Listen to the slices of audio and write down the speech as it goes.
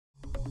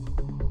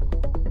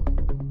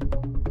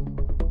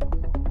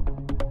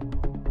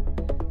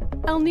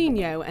El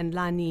Niño and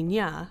La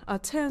Niña are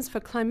terms for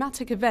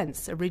climatic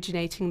events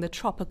originating in the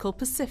tropical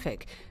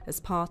Pacific as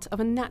part of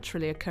a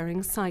naturally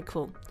occurring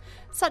cycle.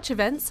 Such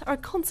events are a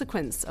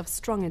consequence of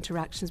strong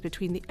interactions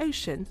between the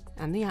ocean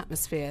and the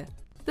atmosphere.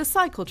 The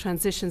cycle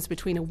transitions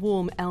between a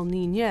warm El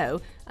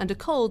Niño and a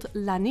cold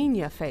La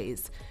Niña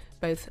phase.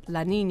 Both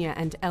La Niña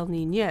and El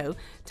Niño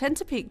tend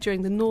to peak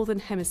during the Northern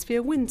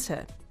Hemisphere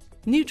winter.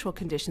 Neutral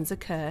conditions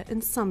occur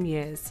in some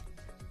years.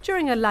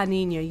 During a La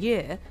Niña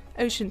year,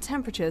 ocean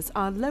temperatures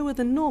are lower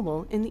than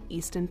normal in the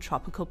eastern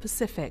tropical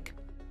Pacific.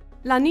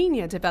 La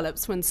Niña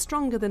develops when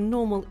stronger than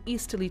normal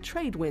easterly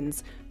trade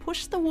winds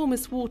push the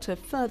warmest water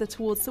further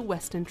towards the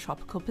western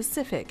tropical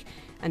Pacific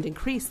and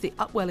increase the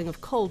upwelling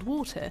of cold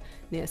water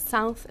near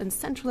South and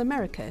Central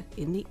America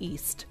in the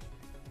east.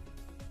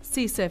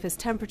 Sea surface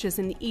temperatures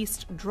in the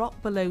east drop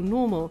below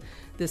normal.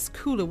 This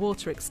cooler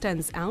water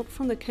extends out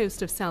from the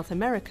coast of South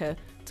America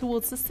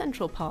towards the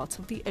central part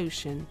of the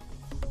ocean.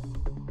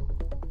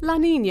 La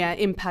Niña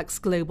impacts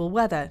global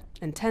weather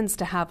and tends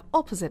to have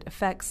opposite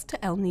effects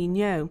to El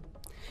Niño.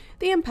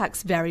 The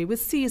impacts vary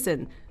with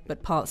season,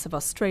 but parts of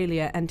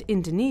Australia and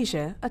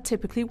Indonesia are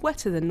typically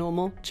wetter than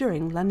normal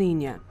during La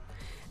Niña.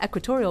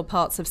 Equatorial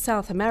parts of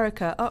South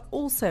America are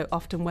also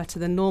often wetter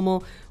than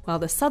normal, while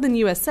the southern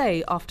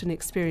USA often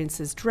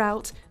experiences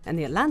drought and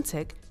the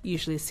Atlantic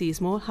usually sees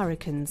more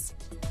hurricanes.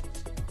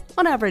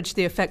 On average,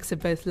 the effects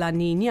of both La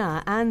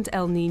Niña and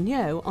El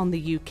Niño on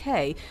the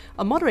UK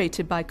are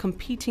moderated by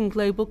competing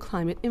global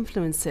climate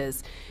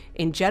influences.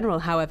 In general,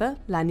 however,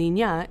 La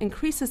Niña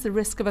increases the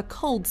risk of a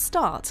cold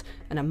start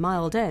and a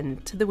mild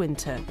end to the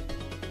winter.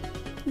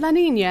 La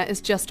Niña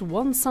is just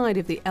one side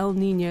of the El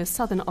Niño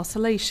Southern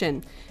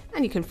Oscillation,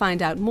 and you can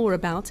find out more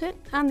about it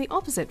and the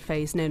opposite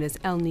phase known as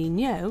El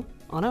Niño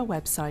on our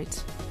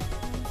website.